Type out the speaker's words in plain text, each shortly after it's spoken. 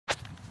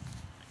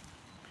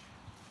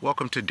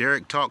Welcome to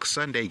Derek Talk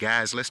Sunday,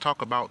 guys. Let's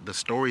talk about the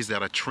stories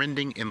that are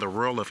trending in the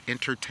world of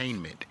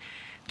entertainment.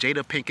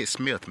 Jada Pinkett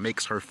Smith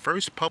makes her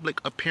first public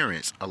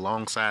appearance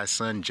alongside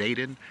son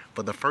Jaden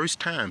for the first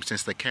time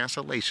since the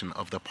cancellation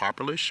of the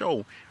popular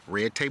show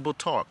Red Table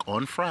Talk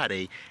on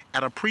Friday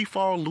at a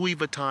pre-fall Louis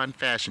Vuitton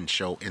fashion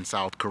show in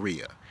South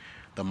Korea.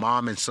 The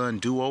mom and son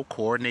duo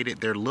coordinated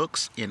their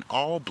looks in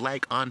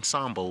all-black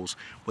ensembles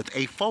with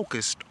a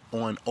focus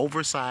on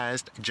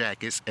oversized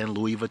jackets and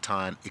Louis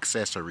Vuitton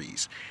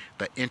accessories.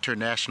 The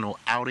international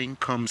outing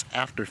comes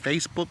after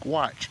Facebook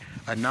Watch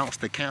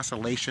announced the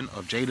cancellation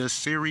of Jada's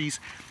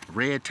series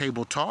Red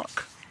Table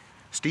Talk,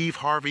 Steve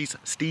Harvey's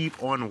Steve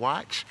on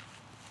Watch,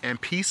 and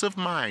Peace of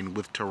Mind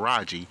with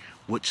Taraji,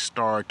 which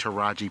starred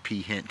Taraji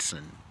P.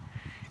 Henson.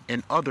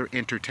 In other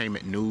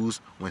entertainment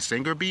news, when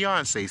singer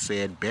Beyonce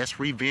said best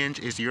revenge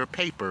is your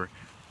paper,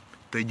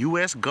 the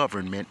U.S.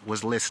 government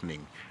was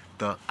listening.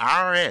 The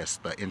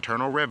IRS, the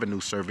Internal Revenue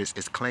Service,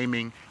 is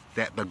claiming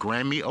that the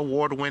Grammy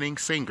Award-winning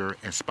singer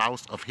and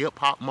spouse of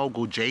hip-hop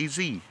mogul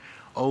Jay-Z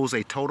owes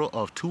a total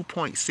of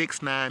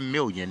 $2.69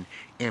 million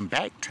in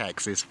back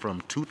taxes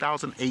from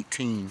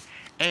 2018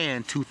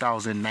 and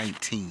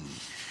 2019.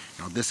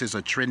 Now, this is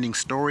a trending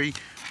story.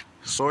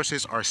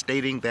 Sources are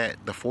stating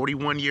that the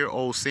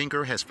 41-year-old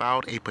singer has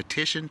filed a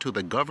petition to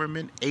the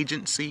government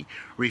agency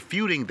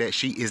refuting that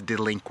she is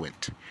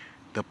delinquent.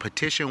 The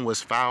petition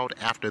was filed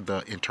after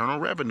the Internal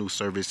Revenue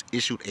Service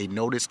issued a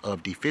notice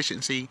of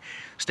deficiency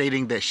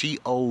stating that she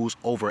owes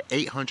over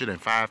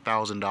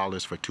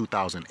 $805,000 for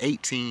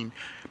 2018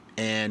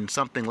 and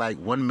something like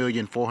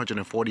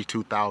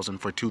 $1,442,000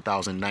 for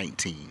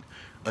 2019.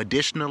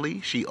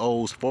 Additionally, she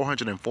owes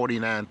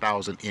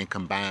 $449,000 in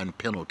combined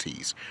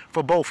penalties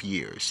for both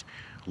years.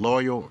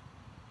 Lawyer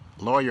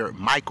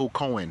Michael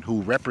Cohen,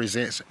 who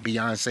represents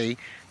Beyonce,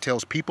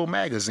 tells People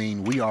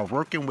magazine, "We are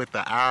working with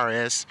the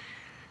IRS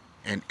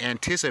and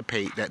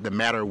anticipate that the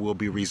matter will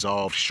be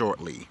resolved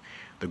shortly."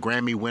 The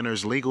Grammy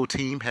winner's legal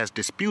team has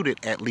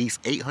disputed at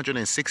least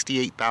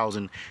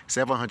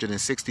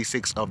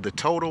 $868,766 of the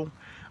total,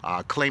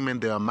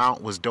 claiming the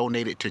amount was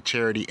donated to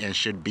charity and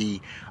should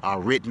be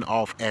written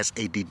off as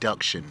a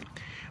deduction.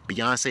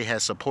 Beyonce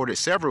has supported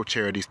several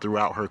charities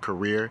throughout her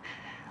career.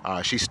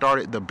 She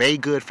started the Bay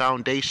Good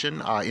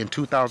Foundation in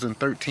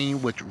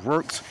 2013, which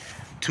works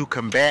to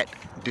combat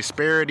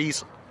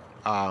disparities,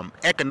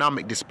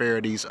 economic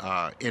disparities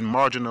in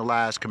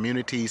marginalized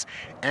communities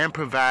and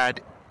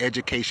provide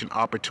education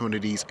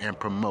opportunities and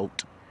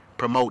promote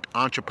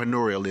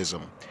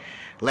entrepreneurialism.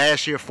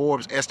 Last year,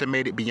 Forbes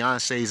estimated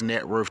Beyonce's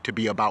net worth to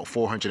be about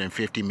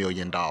 $450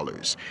 million.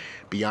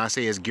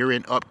 Beyonce is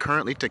gearing up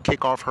currently to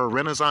kick off her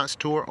Renaissance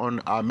tour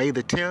on May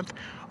the 10th.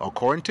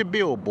 According to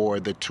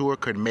Billboard, the tour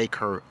could make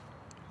her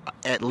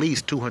at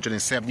least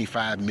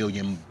 $275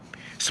 million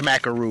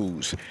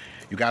smackaroos.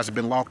 You guys have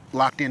been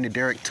locked into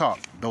Derek Talk.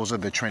 Those are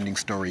the trending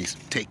stories.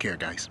 Take care,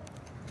 guys.